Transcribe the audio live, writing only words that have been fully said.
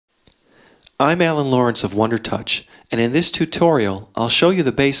I'm Alan Lawrence of WonderTouch, and in this tutorial I'll show you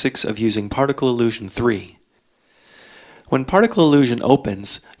the basics of using particleIllusion 3. When particleIllusion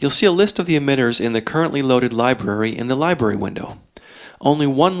opens, you'll see a list of the emitters in the currently loaded library in the library window. Only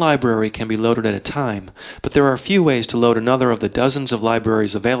one library can be loaded at a time, but there are a few ways to load another of the dozens of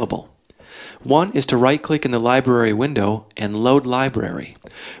libraries available. One is to right-click in the library window and Load Library,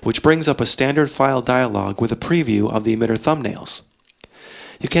 which brings up a standard file dialog with a preview of the emitter thumbnails.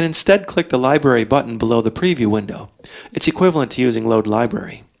 You can instead click the Library button below the preview window. It's equivalent to using Load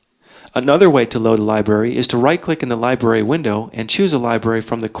Library. Another way to load a library is to right-click in the library window and choose a library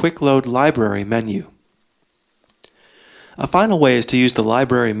from the Quick Load Library menu. A final way is to use the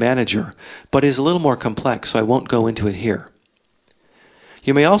Library Manager, but is a little more complex, so I won't go into it here.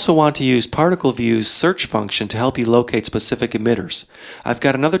 You may also want to use ParticleView's search function to help you locate specific emitters. I've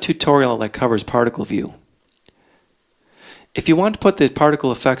got another tutorial that covers ParticleView. If you want to put the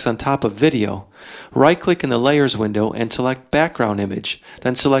particle effects on top of video, right-click in the Layers window and select Background Image,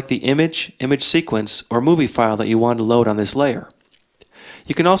 then select the image, image sequence, or movie file that you want to load on this layer.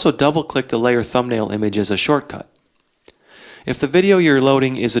 You can also double-click the layer thumbnail image as a shortcut. If the video you're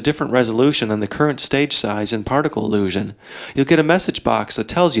loading is a different resolution than the current stage size in particleIllusion, you'll get a message box that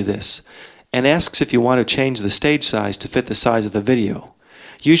tells you this and asks if you want to change the stage size to fit the size of the video.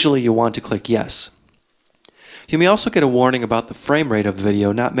 Usually you want to click Yes. You may also get a warning about the frame rate of the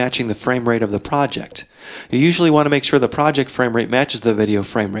video not matching the frame rate of the project. You usually want to make sure the project frame rate matches the video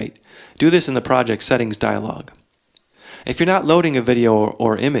frame rate. Do this in the Project Settings dialog. If you're not loading a video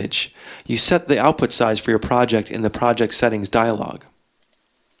or image, you set the output size for your project in the Project Settings dialog.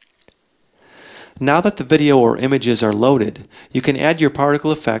 Now that the video or images are loaded, you can add your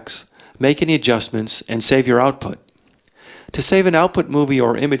particle effects, make any adjustments, and save your output. To save an output movie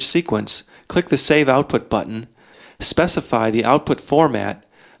or image sequence, click the Save Output button, specify the output format,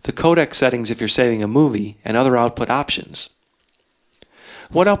 the codec settings if you're saving a movie, and other output options.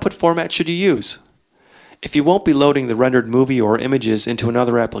 What output format should you use? If you won't be loading the rendered movie or images into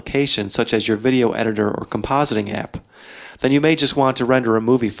another application such as your video editor or compositing app, then you may just want to render a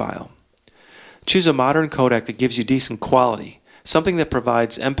movie file. Choose a modern codec that gives you decent quality, something that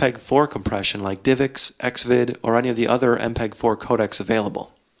provides MPEG-4 compression like DivX, Xvid, or any of the other MPEG-4 codecs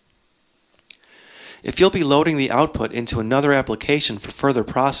available. If you'll be loading the output into another application for further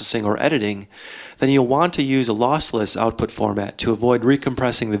processing or editing, then you'll want to use a lossless output format to avoid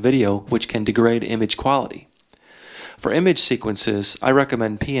recompressing the video, which can degrade image quality. For image sequences, I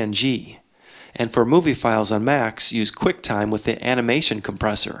recommend PNG, and for movie files on Macs, use QuickTime with the animation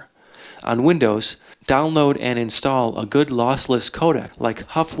compressor. On Windows, download and install a good lossless codec like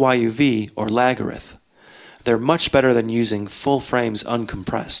HuffYUV or Lagarith. They're much better than using full frames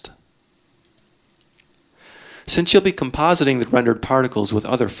uncompressed. Since you'll be compositing the rendered particles with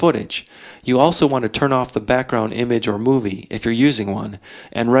other footage, you also want to turn off the background image or movie, if you're using one,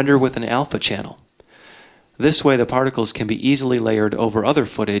 and render with an alpha channel. This way the particles can be easily layered over other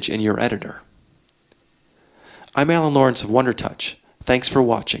footage in your editor. I'm Alan Lawrence of WonderTouch. Thanks for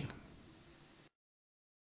watching.